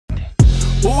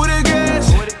Who would've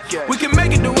guessed? We can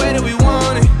make it the way that we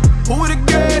want it. Who would've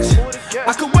guessed?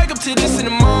 I could wake up to this in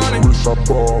the morning.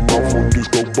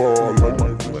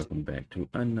 Welcome back to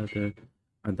another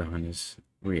Adonis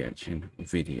reaction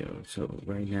video. So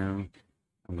right now,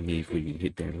 I'm gonna need for you to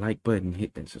hit that like button,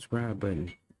 hit that subscribe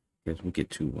button. As we get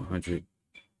to 100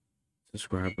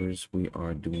 subscribers, we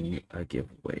are doing a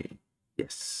giveaway.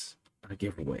 Yes, a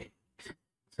giveaway.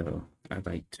 So I'd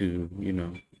like to,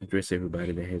 address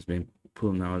everybody that has been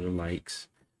pulling all the likes,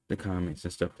 the comments,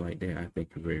 and stuff like that. I thank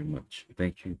you very much.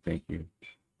 Thank you,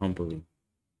 humbly.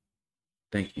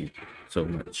 Thank you so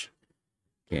much.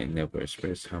 Can't never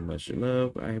express how much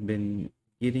love I have been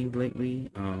getting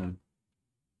lately.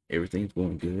 Everything's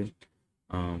going good.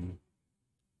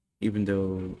 Even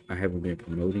though I haven't been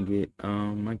promoting it,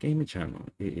 my gaming channel,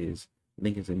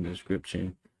 link is in the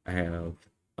description. I have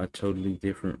a totally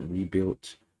different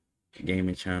rebuilt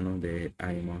gaming channel that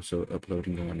I am also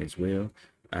uploading on as well.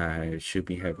 I should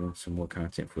be having some more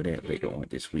content for that later on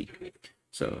this week.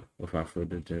 So without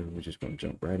further ado, we're just gonna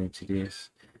jump right into this.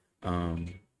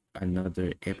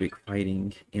 Another epic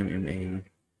fighting MMA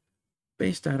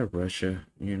based out of Russia,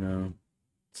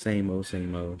 same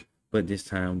old, but this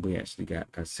time we actually got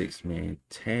a 6-man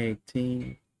tag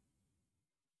team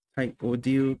type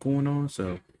ordeal going on.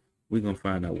 So we're gonna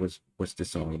find out what's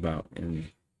this all about,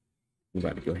 and we're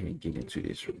about to go ahead and get into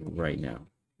this right now.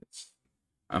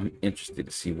 I'm interested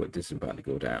to see what this is about to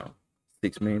go down.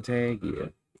 6-man tag, yeah.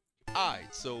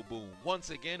 Alright, so boom.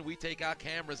 Once again, we take our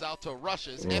cameras out to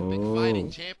Russia's Epic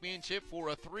Fighting Championship for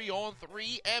a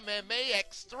 3-on-3 MMA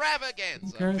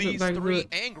extravaganza. Okay, These like three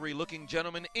what? angry-looking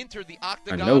gentlemen enter the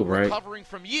octagon, know, right? recovering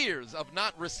from years of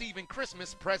not receiving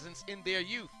Christmas presents in their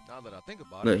youth. Now that I think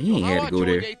about Look, it, he ain't had to go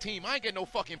there. their team, I ain't get no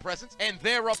fucking presents, and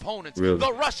their opponents, Really?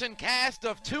 the Russian cast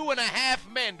of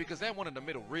 2.5 men, because that one in the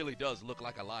middle really does look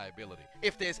like a liability.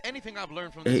 If there's anything I've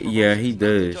learned from this, yeah, he it's not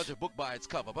to does. judge a book by its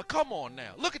cover. But come on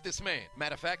now, look at this man.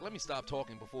 Matter of fact, let me stop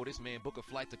talking before this man book a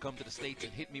flight to come to the States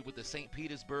and hit me with the St.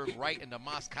 Petersburg right and the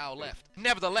Moscow left.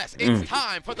 Nevertheless, it's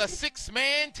time for the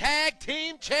 6-man tag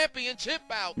team championship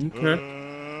bout.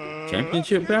 Okay.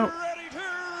 Championship bout?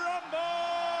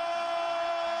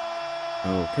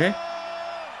 Okay.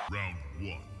 Round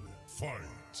 1,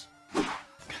 fight.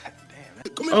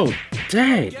 Oh,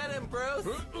 dang.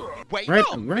 Wait,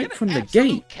 Right from the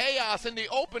gate. Chaos in the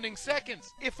opening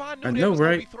seconds. If I knew I they know, was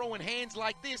gonna right? be throwing hands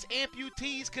like this,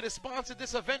 amputees could have sponsored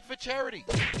this event for charity.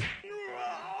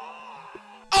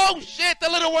 Oh shit, the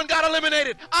little one got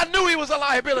eliminated. I knew he was a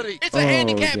liability. It's a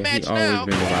handicap match now.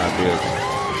 Been a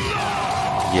liability.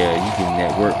 Yeah, you getting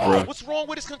that work, bro. What's wrong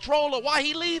with his controller? Why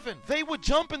he leaving? They were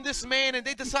jumping this man and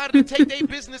they decided to take their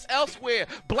business elsewhere.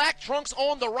 Black Trunks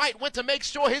on the right went to make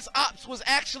sure his ops was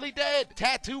actually dead.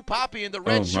 Tattoo Poppy in the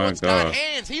red shorts got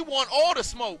hands. He want all the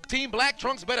smoke. Team Black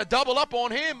Trunks better double up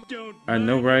on him. I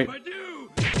know, right?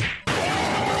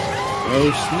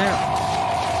 Oh, snap.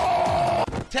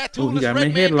 Tattoo-less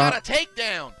Red Man got a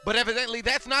takedown, but evidently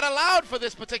that's not allowed for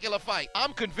this particular fight.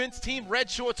 I'm convinced Team Red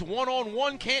Shorts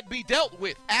one-on-one can't be dealt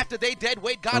with. After they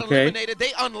deadweight got eliminated,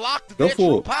 they unlocked their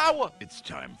true power. It's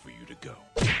time for you to go.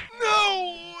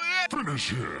 No! Finish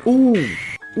him.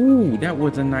 Ooh, that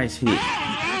was a nice hit.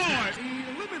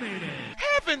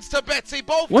 Heavens to Betsy,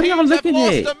 both What are teams y'all have looking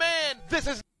lost at? a man.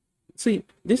 See,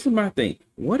 this is my thing.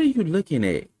 What are you looking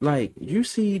at? Like, you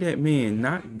see that man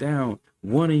knock down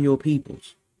one of your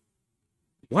peoples.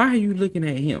 Why are you looking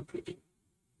at him?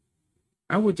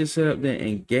 I would just sit up there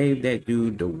and gave that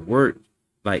dude the work.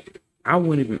 Like, I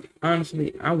wouldn't even,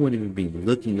 honestly, I wouldn't even be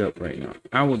looking up right now.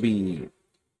 I'd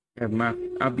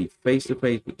be face to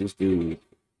face with this dude,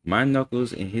 my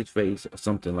knuckles in his face or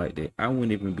something like that. I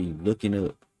wouldn't even be looking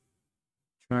up,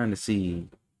 trying to see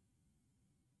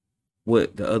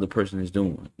what the other person is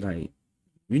doing. Like,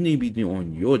 you need to be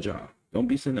doing your job. Don't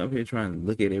be sitting up here trying to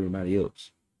look at everybody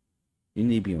else. You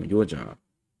need to be on your job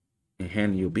and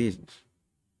handle your business.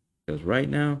 Because right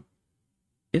now,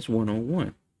 it's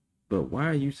one-on-one. But why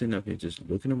are you sitting up here just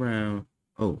looking around?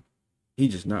 Oh, he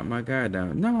just knocked my guy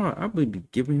down. No, I would be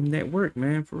giving him that work,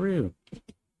 man, for real.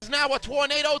 It's now a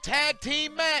tornado tag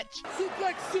team match.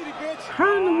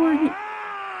 How in the world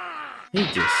he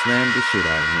just slammed the shit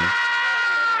out of him.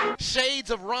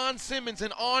 Shades of Ron Simmons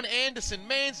and Arn Anderson.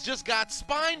 Mans just got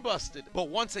spine busted. But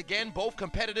once again, both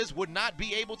competitors would not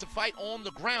be able to fight on the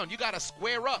ground. You got to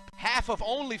square up. Half of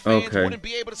OnlyFans wouldn't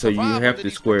be able to survive under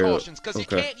these precautions because you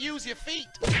can't use your feet.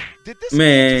 Did this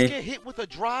man just get hit with a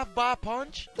drive-by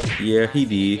punch? Yeah, he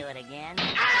did. Do it again.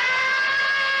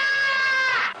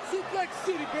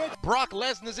 Brock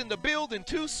Lesnar's in the building,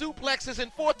 2 suplexes in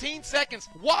 14 seconds.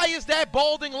 Why is that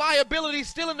balding liability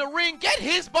still in the ring? Get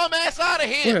his bum ass out of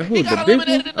here. Yeah, who, He got the big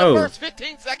eliminated in one? the Oh. first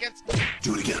 15 seconds.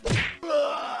 Do it again.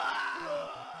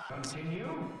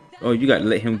 Oh, you gotta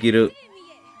let him get up.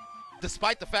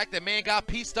 Despite the fact that man got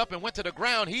pieced up and went to the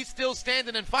ground, he's still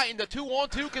standing and fighting. The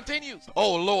 2-on-2 continues.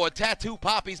 Oh, Lord, Tattoo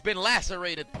Poppy's been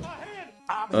lacerated.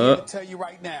 I'm here to tell you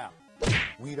right now.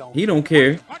 He don't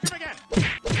care.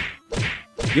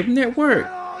 Give him that work.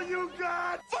 All you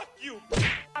got. Fuck you.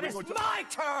 It's my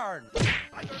turn.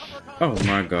 Oh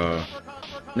my god.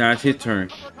 Now it's his turn.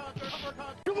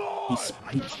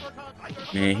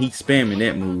 Man, he's spamming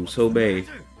that move so bad.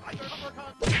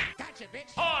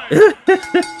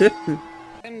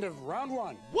 End of round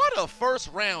 1. What a first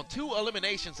round. 2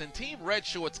 eliminations, and Team Red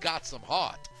Shorts got some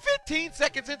heart. 15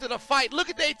 seconds into the fight, look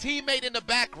at their teammate in the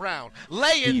background,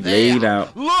 laying He there, laid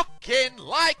out. looking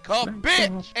like a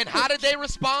bitch. And how did they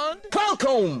respond?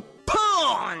 Falcon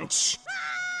punch.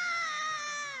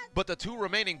 But the 2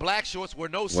 remaining black shorts were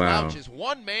no slouches.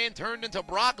 One man turned into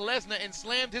Brock Lesnar and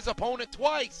slammed his opponent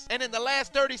twice. And in the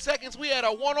last 30 seconds, we had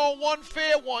a one-on-one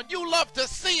fair one. You love to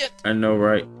see it. I know,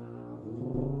 right?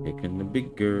 Picking the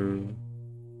big girl.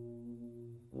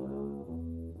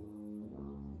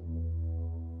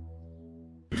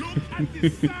 Look at the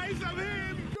size of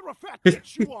him. You're a fat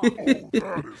bitch, you are. Oh,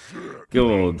 that is it.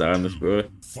 Come on, Adonis, bro.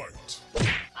 Fight.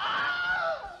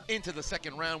 Into the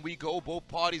second round we go. Both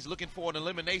parties looking for an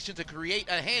elimination to create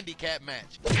a handicap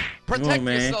match. Protect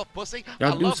man. yourself, pussy.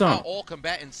 Y'all I do love how something. all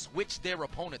combatants switched their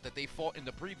opponent that they fought in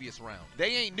the previous round.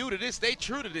 They ain't new to this. They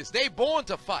true to this. They born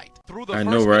to fight. Through the I first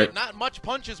know, right? minute, not much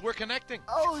punches were connecting.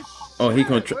 Oh, he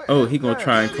gonna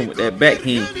try and come with that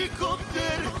backhand.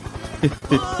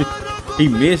 He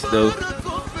missed though.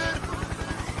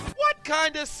 What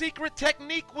kind of secret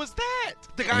technique was that?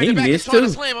 The guy He in the back is missed trying to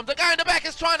too. slam him. The guy in the back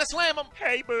is trying to slam him.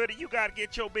 Hey, buddy, you gotta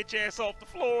get your bitch ass off the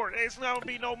floor. There's not gonna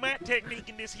be no mat technique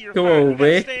in this here Come fight. on, You gotta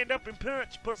man. stand up and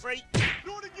punch, pussy. Do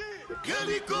it again.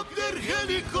 Helicopter.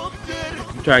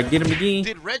 You try to get him again,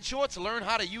 Did Red Shorts learn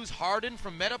how to use Harden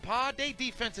from Metapod? They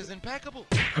defense is impeccable.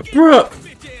 bro.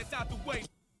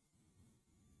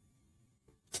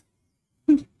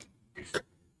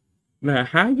 Now,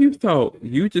 how you thought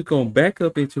you just gonna back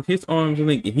up into his arms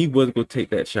length and he wasn't gonna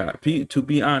take that shot? To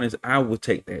be honest, I would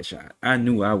take that shot. I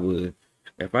knew I would.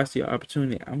 If I see an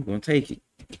opportunity, I'm gonna take it.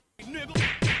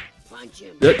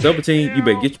 Double team, you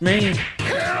better get your man.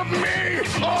 Help me.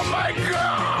 Oh my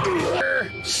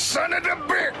God. Son of a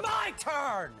bitch. My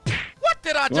turn. What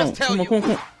did I just tell you? Come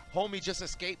on. Homie just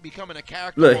escaped becoming a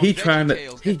character. Look, on he trying to-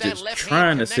 VeggieTales. he If that just left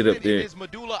trying hand to sit up connected in there. His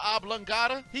medulla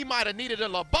oblongata, he might have needed a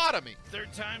lobotomy.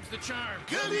 Third time's the charm.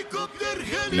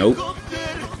 Nope,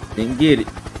 didn't get it.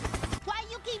 Why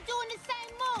you keep doing the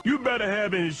same move? You better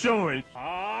have insurance.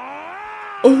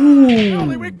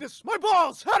 Ooh, Weakness. My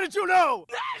balls. How did you know?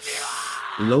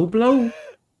 low blow.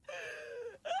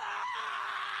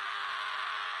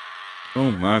 Oh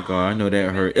my god, I know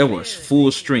that hurt. It was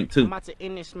full strength too. I'm about to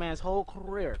end this man's whole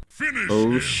career. Finish.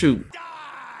 Oh shoot,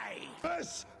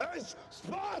 This is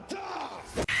Sparta.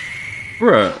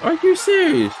 bruh, are you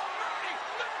serious?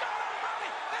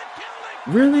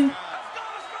 Really?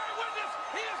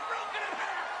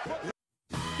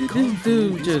 This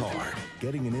dude just,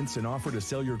 Getting an instant offer to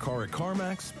sell your car at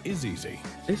CarMax is easy.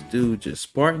 this dude just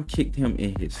Spartan kicked him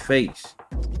in his face.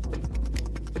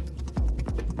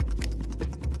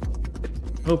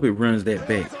 Hope it runs that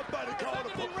back.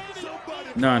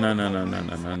 No.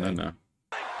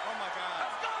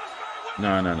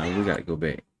 No, we gotta go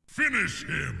back. Finish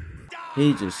him.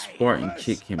 He just Spartan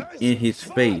kicked him in his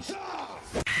face.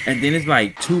 And then it's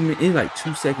like 2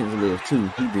 seconds left too.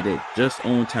 He did it just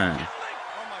on time.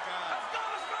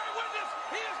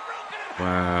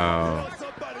 Wow.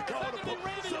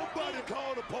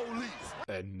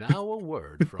 And now a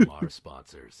word from our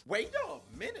sponsors. Wait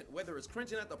a minute. Whether it's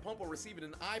cringing at the pump or receiving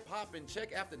an eye-popping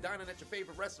check after dining at your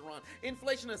favorite restaurant,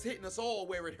 inflation is hitting us all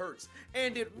where it hurts.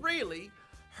 And it really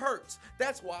hurts.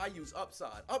 That's why I use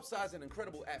Upside. Upside is an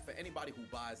incredible app for anybody who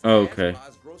buys gas, Okay.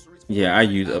 buys groceries. Yeah, I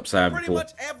use Upside Pretty before.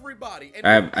 much everybody. And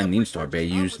I need to every start purchase,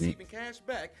 back I'm using it. receiving cash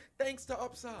back thanks to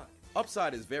Upside.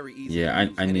 Upside is very easy. Yeah, to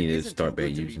use, I and need it to isn't start too good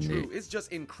back to be using true. it. It's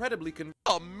just incredibly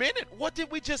A minute? What did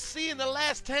we just see in the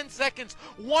last 10 seconds?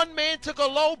 One man took a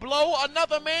low blow,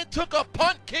 another man took a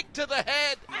punt kick to the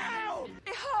head. Ow!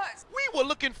 It hurts. We were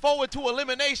looking looking forward to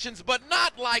eliminations, but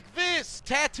not like this.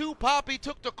 Tattoo Poppy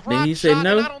took the Then crotch he said shot,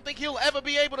 no? and I don't think he'll ever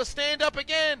be able to stand up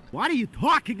again. What are you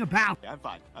talking about? I'm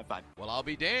fine. I'm fine. Well, I'll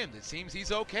be damned. It seems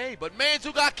he's okay. But mans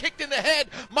who got kicked in the head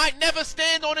might never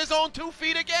stand on his own 2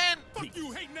 feet again. Fuck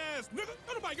you, hating ass nigga.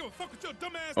 Nobody give a fuck with your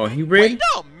dumb ass. Oh, he ready? Wait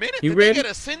a minute. He Did ready? they get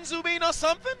a Sinzubin or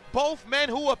something? Both men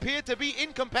who appeared to be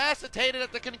incapacitated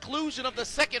at the conclusion of the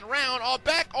second round are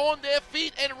back on their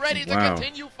feet and ready to Wow.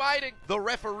 continue fighting. The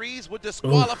referees would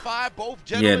disqualify both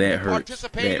Yeah, gentlemen that who hurts.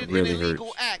 participated That really in illegal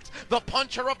hurts. acts. The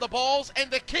puncher of the balls and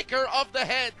the kicker of the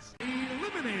heads.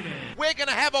 Eliminated. We're going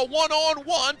to have a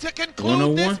one-on-one to conclude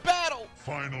One-on-one? this battle.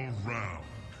 Final round.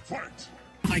 Fight.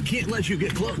 I can't let you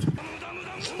get close.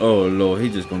 Oh Lord, he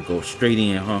just gonna go straight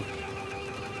in, huh?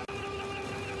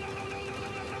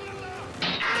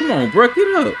 Come on, break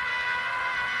it up.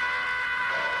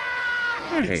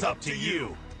 It's Hey, up to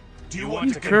you. Do you want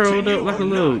he's to curled continue up like or a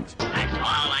little. not? That's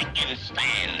all I can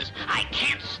stand. I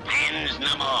can't stand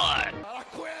no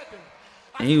more.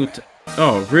 And he was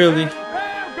oh, really?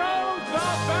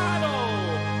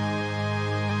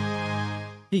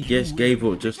 He just gave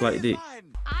up just like that.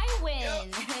 I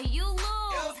win. You lose.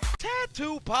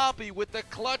 Tattoo Poppy with the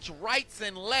clutch rights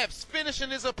and lefts, finishing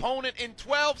his opponent in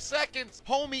 12 seconds.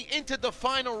 Homie entered the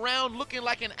final round looking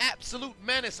like an absolute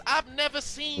menace. I've never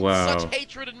seen Wow. such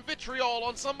hatred and vitriol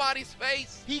on somebody's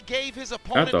face. He gave his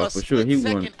opponent thought a for sure split he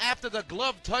second won. after the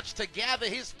glove touch to gather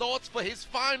his thoughts for his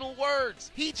final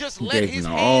words. He just He let gave his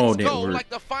him all hands that go work. like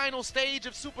the final stage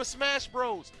of Super Smash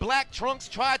Bros. Black Trunks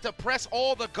tried to press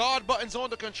all the guard buttons on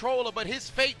the controller, but his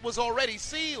fate was already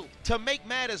sealed. To make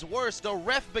matters worse, the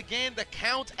ref began the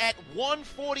count at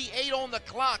 1:48 on the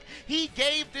clock. He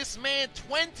gave this man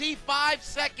 25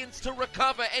 seconds to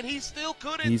recover, and he still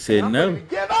couldn't. He said no.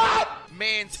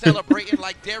 Man celebrating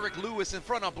like Derek Lewis in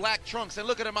front of Black Trunks, and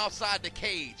look at him outside the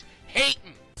cage,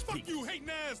 hating. Fuck you, hating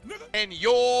ass nigga. And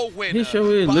your winner He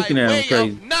sure is by looking at him way crazy.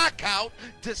 of knockout,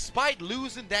 despite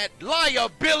losing that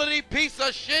liability piece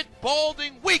of shit,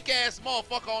 balding, weak-ass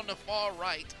motherfucker on the far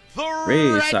right. The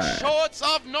Red red side. shorts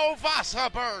of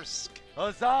Novosibirsk.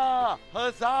 Huzzah!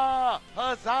 Huzzah!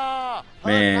 Huzzah!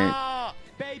 Man, Huzzah!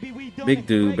 Baby, we doing big it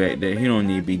dude great back there, he MMA don't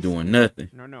need to be doing nothing.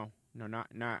 No,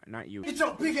 not you. Get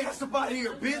your big ass up out of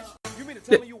here, bitch. You mean to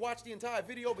tell me you watched the entire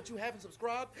video but you haven't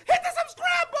subscribed? Hit the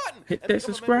subscribe button! Hit And that become a member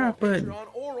subscribe on button. Patreon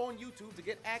or on YouTube to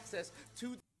get access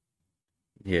to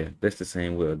Yeah, that's the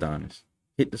same with Adonis.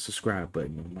 Hit the subscribe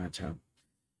button on my channel.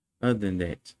 Other than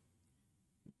that,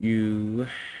 you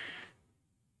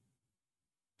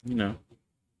know,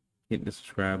 hit the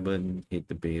subscribe button, hit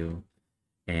the bell,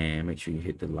 and make sure you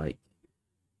hit the like.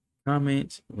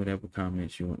 Comment, whatever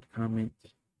comments you want to comment.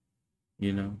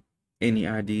 You know, any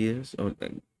ideas, or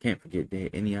can't forget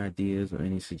that, any ideas or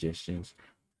any suggestions,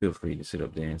 feel free to sit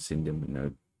up there and send them in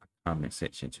the comment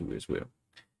section too as well.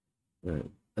 But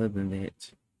other than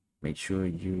that, make sure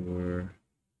you're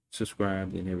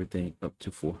subscribed and everything up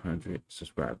to 400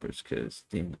 subscribers, because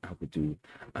then I would do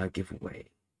a giveaway.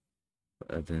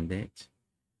 But other than that,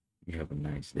 you have a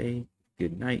nice day,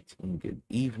 good night, and good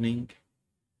evening,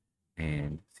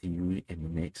 and see you in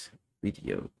the next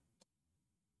video.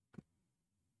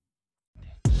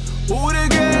 Who would have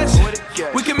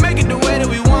guessed? We can make it the way that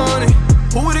we want it.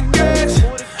 Who would have guessed?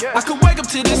 I could wake up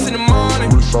to this in the morning.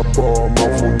 Wrist I ball,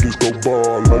 my phone disco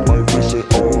ball, like my wrist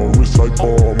at all. Wrist I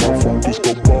ball, my phone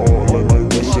disco ball, like my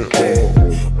wrist at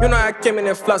all. You know I came in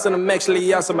and floss and I'm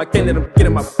actually awesome. I can't let them get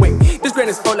in my way. This brand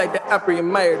is old like the Opry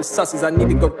and Meyer, the sauces. I need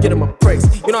to go get them a praise.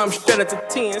 You know I'm straight up to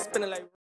 10, spinning like